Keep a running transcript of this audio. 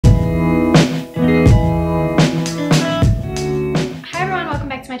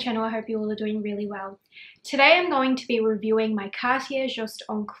channel. I hope you all are doing really well. Today I'm going to be reviewing my Cartier Juste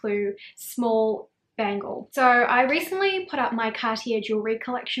Clou small bangle. So I recently put up my Cartier jewelry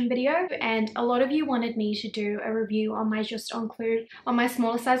collection video and a lot of you wanted me to do a review on my Juste Clou on my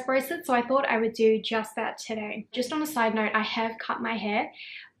smaller size bracelet, so I thought I would do just that today. Just on a side note, I have cut my hair,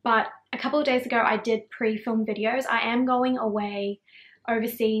 but a couple of days ago I did pre-film videos. I am going away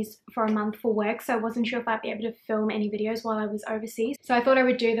overseas for a month for work, so I wasn't sure if I'd be able to film any videos while I was overseas, so I thought I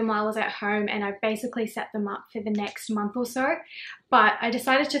would do them while I was at home, and I basically set them up for the next month or so. But I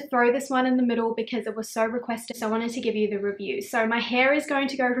decided to throw this one in the middle because it was so requested, so I wanted to give you the review. So my hair is going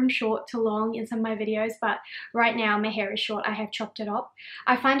to go from short to long in some of my videos, but right now my hair is short. I have chopped it up.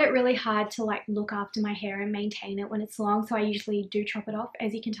 I find it really hard to look after my hair and maintain it when it's long, so I usually do chop it off.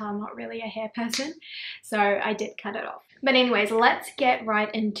 As you can tell, I'm not really a hair person, so I did cut it off. But anyways, let's get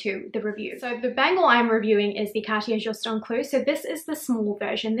right into the review. So the bangle I'm reviewing is the Cartier Juste Clou. So this is the small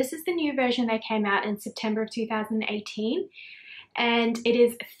version. This is the new version that came out in September of 2018. And it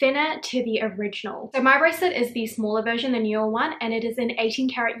is thinner to the original. So my bracelet is the smaller version, the newer one, and it is in 18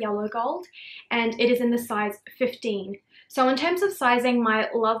 karat yellow gold, and it is in the size 15. So in terms of sizing, my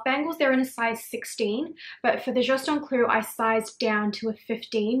love bangles, they're in a size 16, but for the Juste Clou, I sized down to a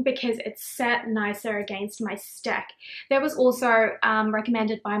 15 because it's set nicer against my stack. That was also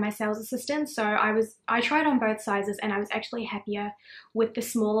recommended by my sales assistant, so I tried on both sizes and I was actually happier with the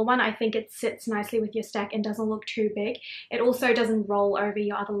smaller one. I think it sits nicely with your stack and doesn't look too big. It also doesn't roll over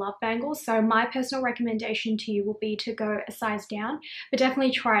your other love bangles, so my personal recommendation to you will be to go a size down, but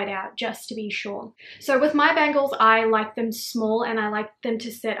definitely try it out just to be sure. So with my bangles, I like them small and I like them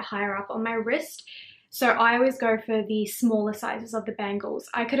to sit higher up on my wrist, so I always go for the smaller sizes of the bangles.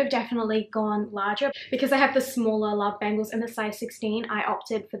 I could have definitely gone larger. Because I have the smaller love bangles in the size 16, I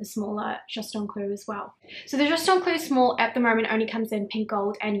opted for the smaller Juste Clou as well. So the Juste Clou small at the moment only comes in pink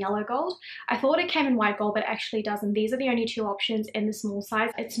gold and yellow gold. I thought it came in white gold, but it actually doesn't. These are the only two options in the small size.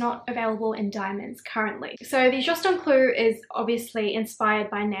 It's not available in diamonds currently. So the Juste Clou is obviously inspired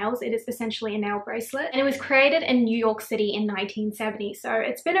by nails. It is essentially a nail bracelet, and it was created in New York City in 1970. So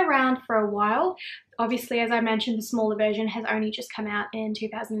it's been around for a while. Obviously, as I mentioned, the smaller version has only just come out in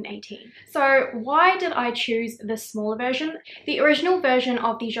 2018. So why did I choose the smaller version? The original version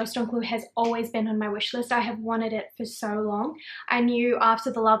of the Juste Clou has always been on my wish list. I have wanted it for so long. I knew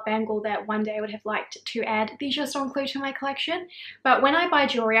after the love bangle that one day I would have liked to add the Juste Clou to my collection. But when I buy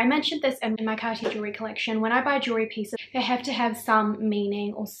jewelry, I mentioned this in my Cartier jewelry collection, when I buy jewelry pieces, they have to have some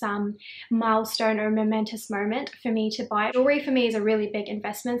meaning or some milestone or momentous moment for me to buy. Jewelry for me is a really big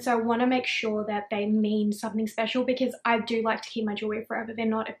investment, so I want to make sure that they mean something special, because I do like to keep my jewelry forever. They're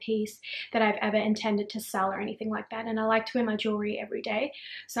not a piece that I've ever intended to sell or anything like that, and I like to wear my jewelry every day,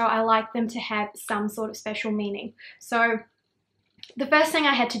 so I like them to have some sort of special meaning. So the first thing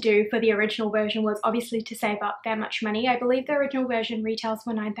I had to do for the original version was obviously to save up that much money. I believe the original version retails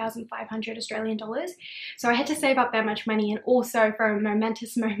for 9,500 Australian dollars. So I had to save up that much money, and also for a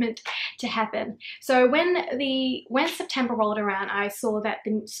momentous moment to happen. So when September rolled around, I saw that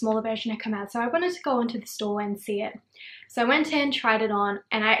the smaller version had come out. So I wanted to go into the store and see it. So I went in, tried it on,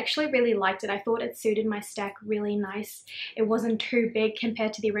 and I actually really liked it. I thought it suited my stack really nice. It wasn't too big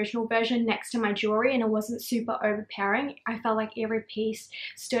compared to the original version next to my jewelry, and it wasn't super overpowering. I felt like every piece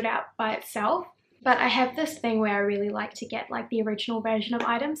stood out by itself. But I have this thing where I really like to get the original version of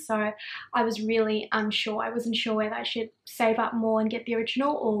items, so I was really unsure. I wasn't sure whether I should save up more and get the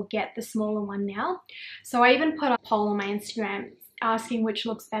original or get the smaller one now. So I even put a poll on my Instagram asking which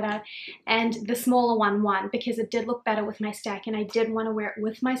looks better, and the smaller one won because it did look better with my stack, and I did want to wear it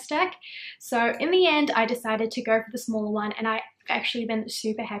with my stack. So in the end, I decided to go for the smaller one, and I've actually been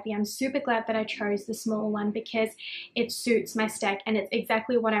super happy. I'm super glad that I chose the smaller one because it suits my stack and it's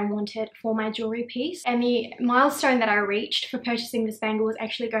exactly what I wanted for my jewelry piece. And the milestone that I reached for purchasing this bangle was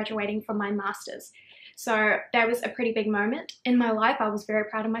actually graduating from my master's. So that was a pretty big moment in my life. I was very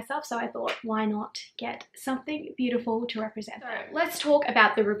proud of myself, so I thought, why not get something beautiful to represent that? So let's talk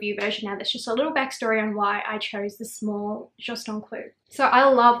about the review version now. That's just a little backstory on why I chose the small Juste Clou. So I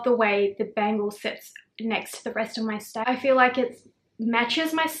love the way the bangle sits next to the rest of my stack. I feel like it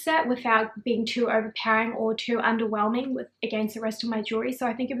matches my set without being too overpowering or too underwhelming against the rest of my jewelry. So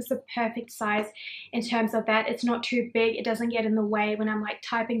I think it was the perfect size in terms of that. It's not too big. It doesn't get in the way when I'm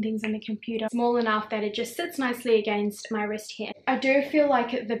typing things on the computer. Small enough that it just sits nicely against my wrist here. I do feel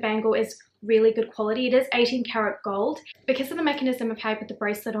like the bangle is really good quality. It is 18 karat gold. Because of the mechanism of how I put the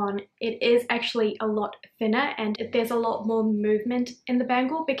bracelet on, it is actually a lot thinner and there's a lot more movement in the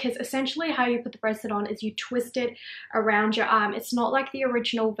bangle, because essentially how you put the bracelet on is you twist it around your arm. It's not like the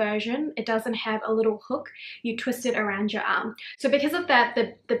original version. It doesn't have a little hook. You twist it around your arm. So because of that,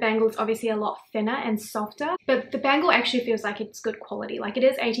 the bangle is obviously a lot thinner and softer, but the bangle actually feels like it's good quality. Like, it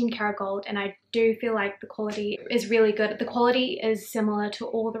is 18 karat gold and I do feel like the quality is really good. The quality is similar to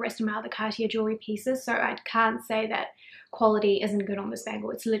all the rest of my other Cartier jewelry pieces, so I can't say that quality isn't good on this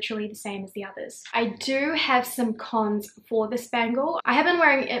bangle. It's literally the same as the others. I do have some cons for this bangle. I have been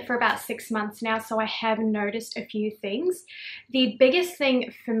wearing it for about 6 months now, so I have noticed a few things. The biggest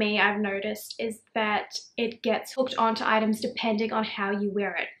thing for me I've noticed is that it gets hooked onto items depending on how you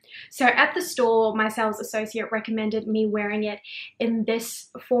wear it. So at the store, my sales associate recommended me wearing it in this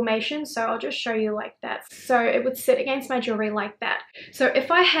formation. So I'll just show you like that. So it would sit against my jewelry like that. So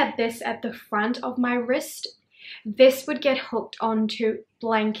if I had this at the front of my wrist, this would get hooked onto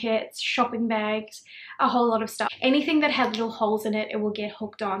blankets, shopping bags, a whole lot of stuff. Anything that had little holes in it, it will get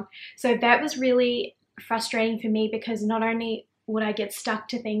hooked on. So that was really frustrating for me, because not only would I get stuck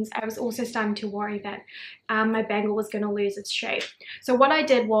to things, I was also starting to worry that my bangle was going to lose its shape. So what I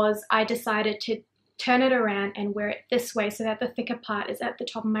did was I decided to turn it around and wear it this way so that the thicker part is at the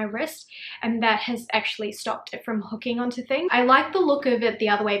top of my wrist, and that has actually stopped it from hooking onto things. I like the look of it the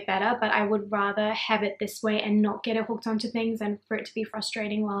other way better, but I would rather have it this way and not get it hooked onto things and for it to be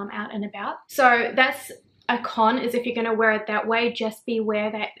frustrating while I'm out and about. So that's a con, is if you're going to wear it that way, just be aware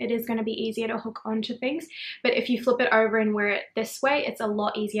that it is going to be easier to hook onto things. But if you flip it over and wear it this way, it's a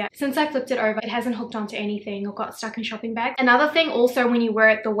lot easier. Since I flipped it over, it hasn't hooked onto anything or got stuck in shopping bags. Another thing also, when you wear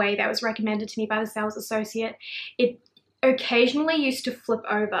it the way that was recommended to me by the sales associate, it occasionally used to flip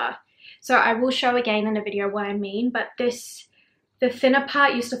over. So I will show again in a video what I mean, but the thinner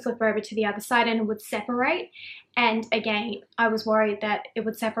part used to flip over to the other side and it would separate. And again, I was worried that it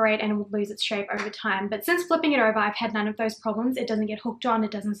would separate and it would lose its shape over time. But since flipping it over, I've had none of those problems. It doesn't get hooked on,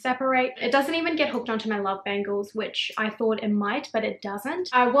 it doesn't separate. It doesn't even get hooked onto my love bangles, which I thought it might, but it doesn't.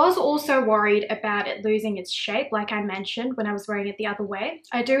 I was also worried about it losing its shape, like I mentioned when I was wearing it the other way.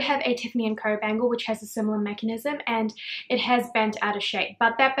 I do have a Tiffany & Co bangle, which has a similar mechanism, and it has bent out of shape.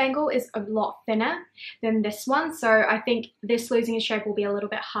 But that bangle is a lot thinner than this one, so I think this losing its shape will be a little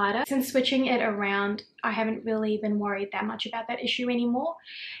bit harder. Since switching it around, I haven't really been worried that much about that issue anymore.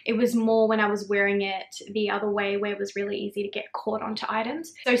 It was more when I was wearing it the other way, where it was really easy to get caught onto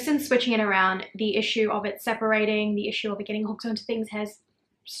items. So since switching it around, the issue of it separating, the issue of it getting hooked onto things has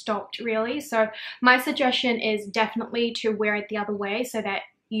stopped really. So my suggestion is definitely to wear it the other way so that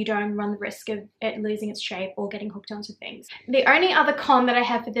you don't run the risk of it losing its shape or getting hooked onto things. The only other con that I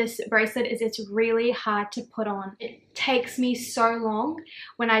have for this bracelet is it's really hard to put on. It takes me so long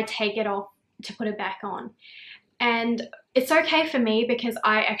when I take it off to put it back on. And it's okay for me because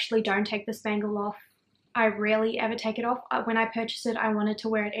I actually don't take this bangle off. I rarely ever take it off. When I purchased it, I wanted to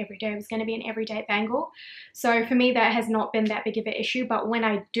wear it every day. It was going to be an everyday bangle. So for me, that has not been that big of an issue. But when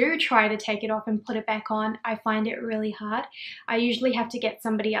I do try to take it off and put it back on, I find it really hard. I usually have to get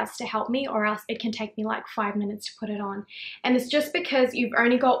somebody else to help me, or else it can take me like 5 minutes to put it on. And it's just because you've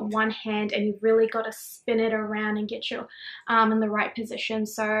only got one hand and you've really got to spin it around and get your arm in the right position.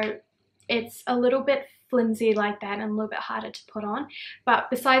 So it's a little bit flimsy like that and a little bit harder to put on. But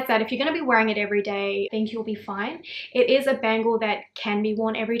besides that, if you're going to be wearing it every day, I think you'll be fine. It is a bangle that can be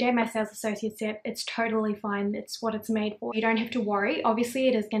worn every day. My sales associate said it's totally fine. It's what it's made for. You don't have to worry. Obviously,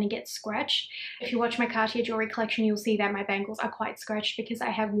 it is going to get scratched. If you watch my Cartier jewelry collection, you'll see that my bangles are quite scratched because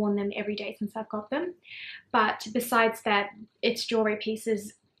I have worn them every day since I've got them. But besides that, it's jewelry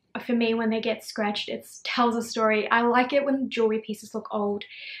pieces. For me, when they get scratched, it tells a story. I like it when jewelry pieces look old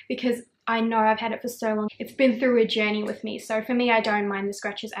because I know I've had it for so long. It's been through a journey with me. So for me, I don't mind the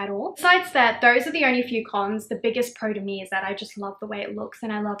scratches at all. Besides that, those are the only few cons. The biggest pro to me is that I just love the way it looks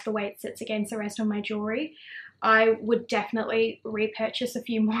and I love the way it sits against the rest of my jewelry. I would definitely repurchase a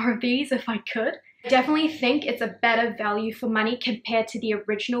few more of these if I could. I definitely think it's a better value for money compared to the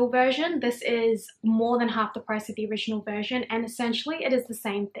original version. This is more than half the price of the original version, and essentially it is the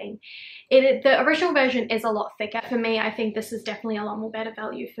same thing. The original version is a lot thicker. For me, I think this is definitely a lot more better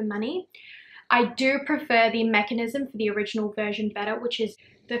value for money. I do prefer the mechanism for the original version better, which is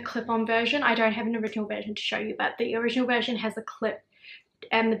the clip-on version. I don't have an original version to show you, but the original version has a clip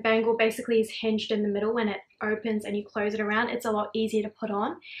and the bangle basically is hinged in the middle. When it opens and you close it around, it's a lot easier to put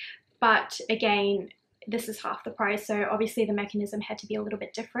on. But again, this is half the price, so obviously the mechanism had to be a little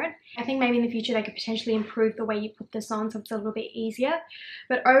bit different. I think maybe in the future they could potentially improve the way you put this on so it's a little bit easier.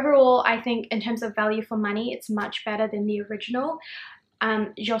 But overall, I think in terms of value for money, it's much better than the original.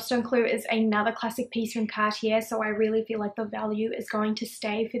 Juste Clou is another classic piece from Cartier, so I really feel like the value is going to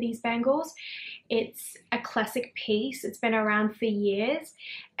stay for these bangles. It's a classic piece, it's been around for years,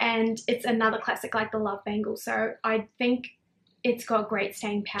 and it's another classic like the Love bangle, so I think it's got great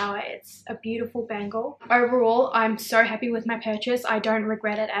staying power. It's a beautiful bangle. Overall, I'm so happy with my purchase. I don't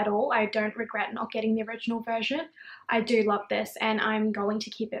regret it at all. I don't regret not getting the original version. I do love this and I'm going to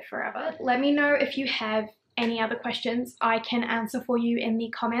keep it forever. Let me know if you have any other questions I can answer for you in the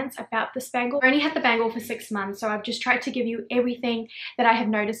comments about this bangle. I only had the bangle for 6 months, so I've just tried to give you everything that I have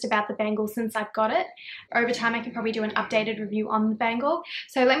noticed about the bangle since I've got it. Over time, I can probably do an updated review on the bangle.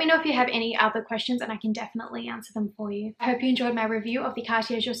 So let me know if you have any other questions and I can definitely answer them for you. I hope you enjoyed my review of the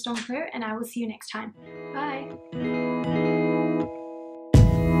Cartier Juste Clou, and I will see you next time. Bye!